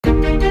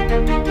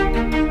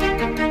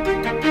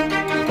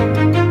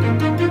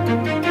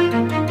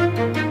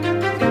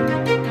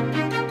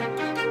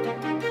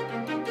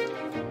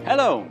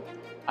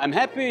I'm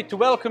happy to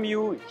welcome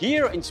you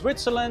here in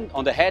Switzerland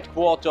on the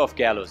headquarters of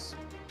Gallus.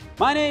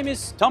 My name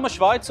is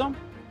Schweizer.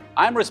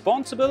 I'm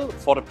responsible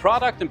for the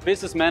product and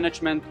business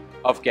management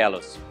of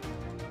Gallus.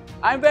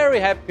 I'm very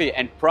happy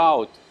and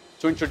proud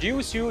to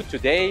introduce you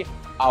today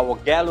our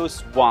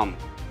Gallus One,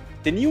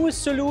 the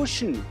newest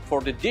solution for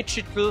the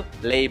digital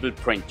label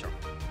printer.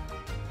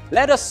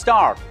 Let us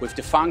start with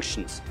the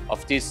functions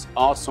of this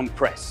awesome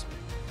press.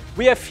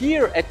 We have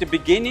here at the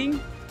beginning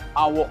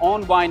our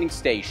on-winding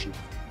station,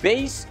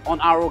 based on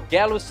our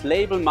Gallus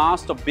Label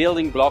Master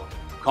building block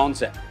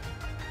concept.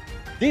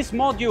 This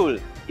module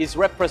is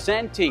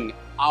representing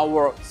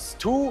our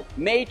two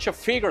major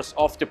figures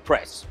of the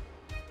press: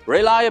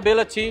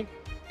 reliability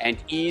and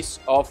ease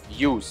of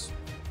use.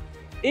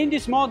 In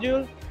this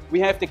module, we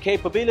have the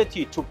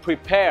capability to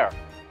prepare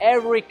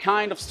every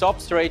kind of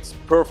substrates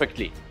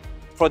perfectly.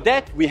 For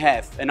that, we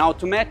have an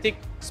automatic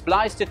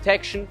splice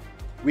detection,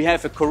 we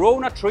have a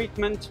corona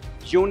treatment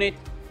unit,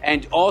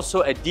 and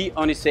also a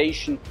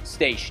deionization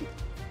station.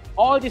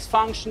 All these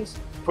functions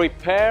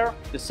prepare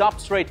the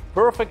substrate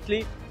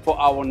perfectly for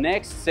our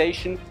next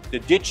station, the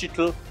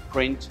digital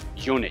print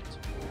unit.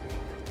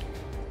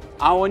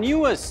 Our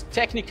newest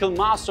technical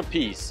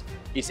masterpiece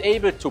is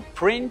able to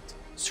print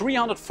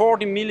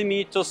 340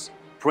 mm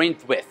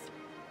print width.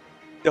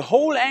 The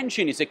whole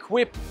engine is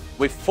equipped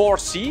with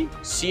 4C,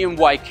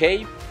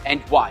 CMYK and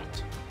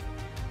white.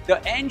 The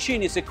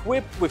engine is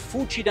equipped with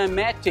Fuji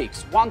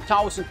Dynamics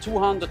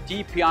 1200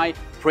 dpi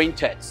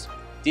printheads.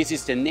 This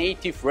is the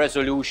native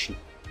resolution.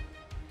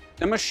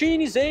 The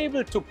machine is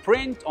able to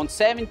print on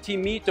 70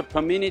 meters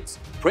per minute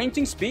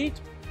printing speed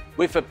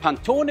with a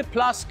Pantone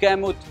Plus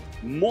gamut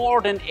more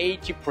than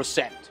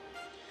 80%.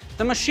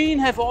 The machine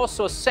has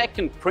also a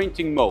second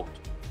printing mode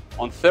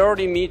on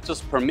 30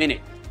 meters per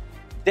minute.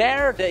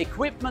 There the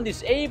equipment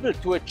is able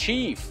to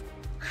achieve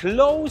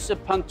close a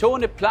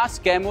Pantone Plus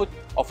gamut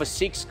of a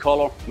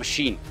 6-color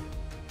machine.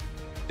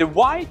 The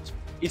white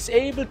is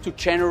able to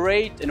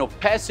generate an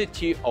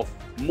opacity of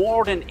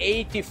more than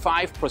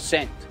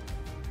 85%.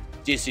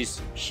 This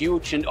is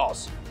huge and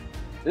awesome.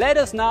 Let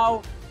us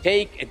now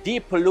take a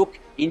deeper look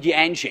in the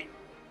engine.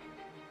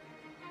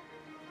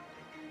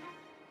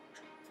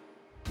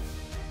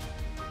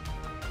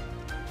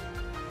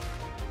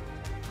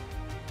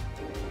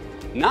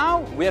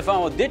 Now we have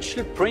our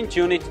digital print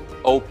unit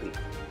open.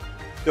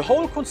 The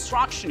whole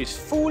construction is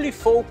fully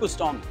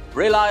focused on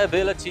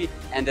reliability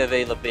and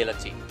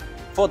availability.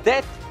 For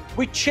that,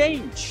 we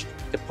changed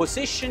the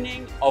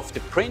positioning of the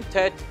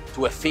printhead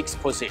to a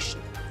fixed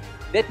position.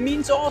 That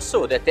means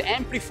also that the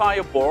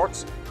amplifier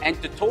boards and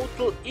the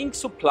total ink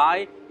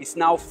supply is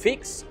now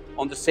fixed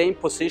on the same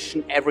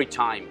position every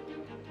time.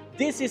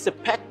 This is a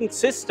patent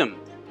system.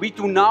 We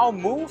do now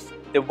move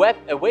the web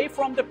away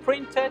from the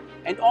printhead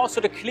and also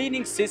the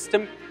cleaning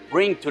system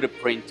bring to the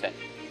printhead.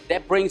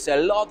 That brings a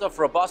lot of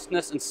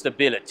robustness and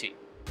stability.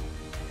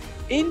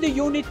 In the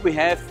unit we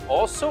have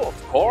also,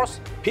 of course,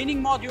 pinning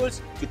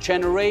modules to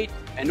generate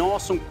an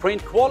awesome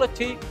print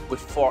quality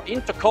for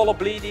intercolor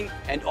bleeding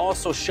and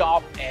also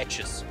sharp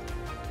edges.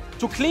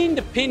 To clean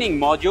the pinning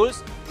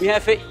modules, we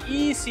have an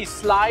easy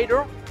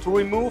slider to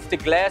remove the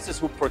glasses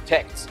who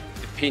protects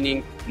the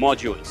pinning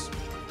modules.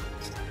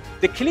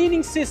 The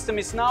cleaning system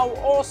is now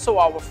also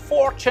our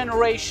 4th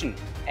generation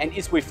and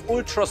is with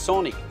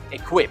ultrasonic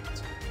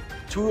equipped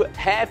to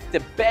have the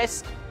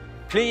best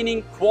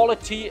cleaning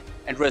quality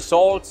and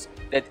results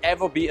that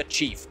ever be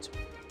achieved.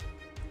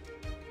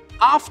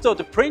 After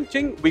the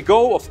printing, we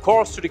go of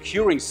course to the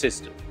curing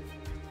system.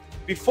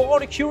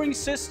 Before the curing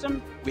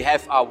system, we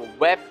have our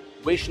web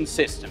vision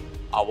system,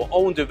 our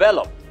own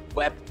developed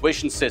web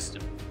vision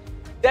system.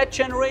 That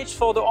generates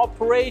for the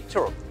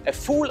operator a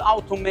full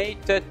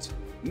automated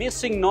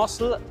missing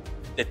nozzle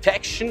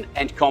detection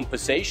and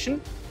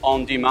compensation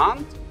on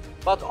demand,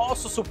 but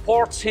also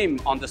supports him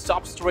on the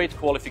substrate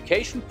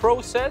qualification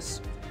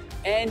process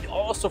and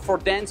also for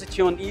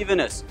density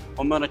unevenness,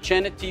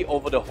 homogeneity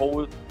over the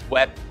whole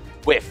web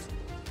width.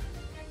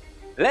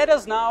 Let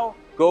us now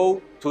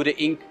go to the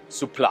ink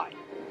supply.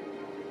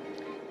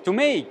 To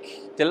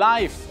make the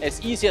life as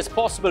easy as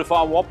possible for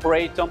our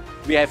operator,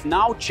 we have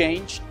now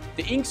changed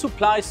the ink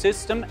supply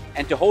system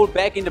and the whole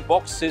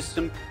bag-in-the-box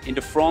system in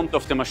the front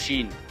of the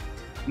machine.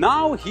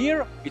 Now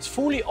here it's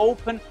fully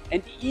open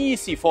and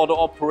easy for the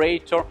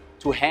operator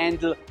to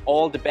handle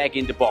all the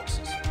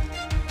bag-in-the-boxes.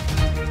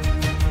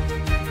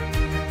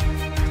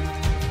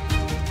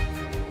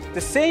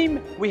 The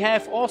same we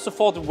have also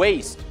for the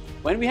waste.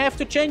 When we have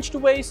to change the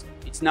waste,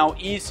 it's now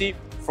easy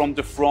from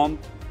the front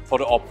for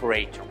the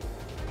operator.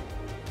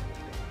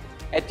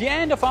 At the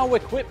end of our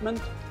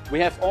equipment, we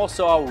have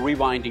also our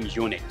rewinding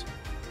unit.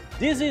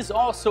 This is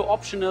also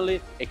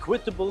optionally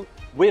equipable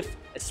with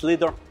a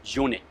slither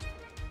unit.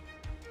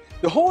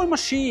 The whole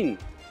machine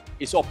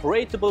is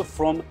operatable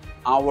from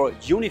our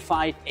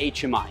unified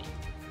HMI.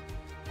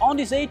 On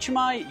this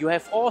HMI, you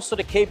have also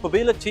the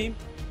capability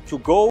to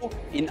go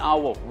in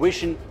our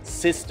vision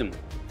system.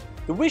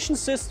 The vision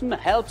system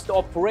helps the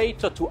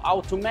operator to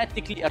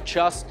automatically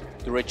adjust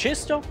the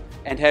register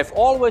and have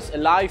always a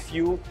live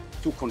view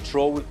to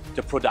control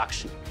the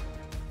production.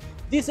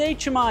 This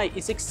HMI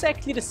is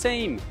exactly the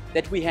same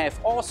that we have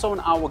also on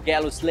our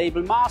Gallus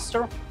Label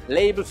Master,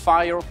 Label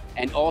Fire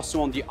and also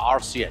on the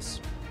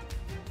RCS.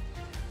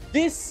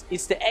 This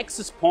is the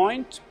access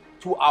point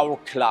to our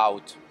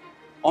cloud.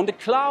 On the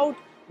cloud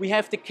we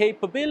have the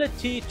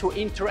capability to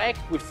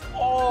interact with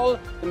all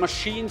the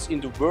machines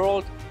in the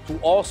world to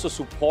also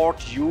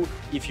support you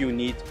if you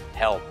need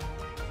help.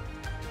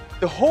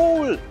 The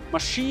whole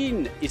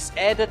machine is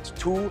added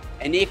to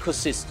an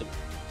ecosystem.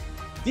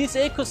 This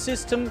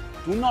ecosystem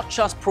do not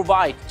just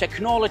provide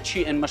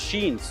technology and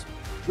machines.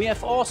 We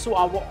have also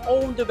our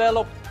own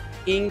developed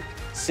ink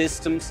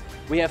systems.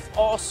 We have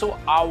also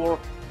our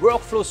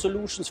workflow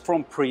solutions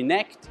from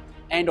Prenect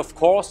and of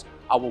course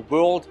our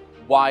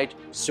worldwide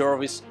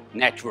service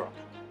network.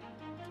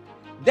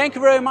 Thank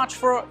you very much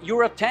for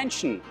your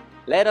attention.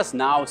 Let us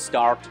now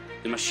start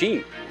the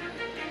machine.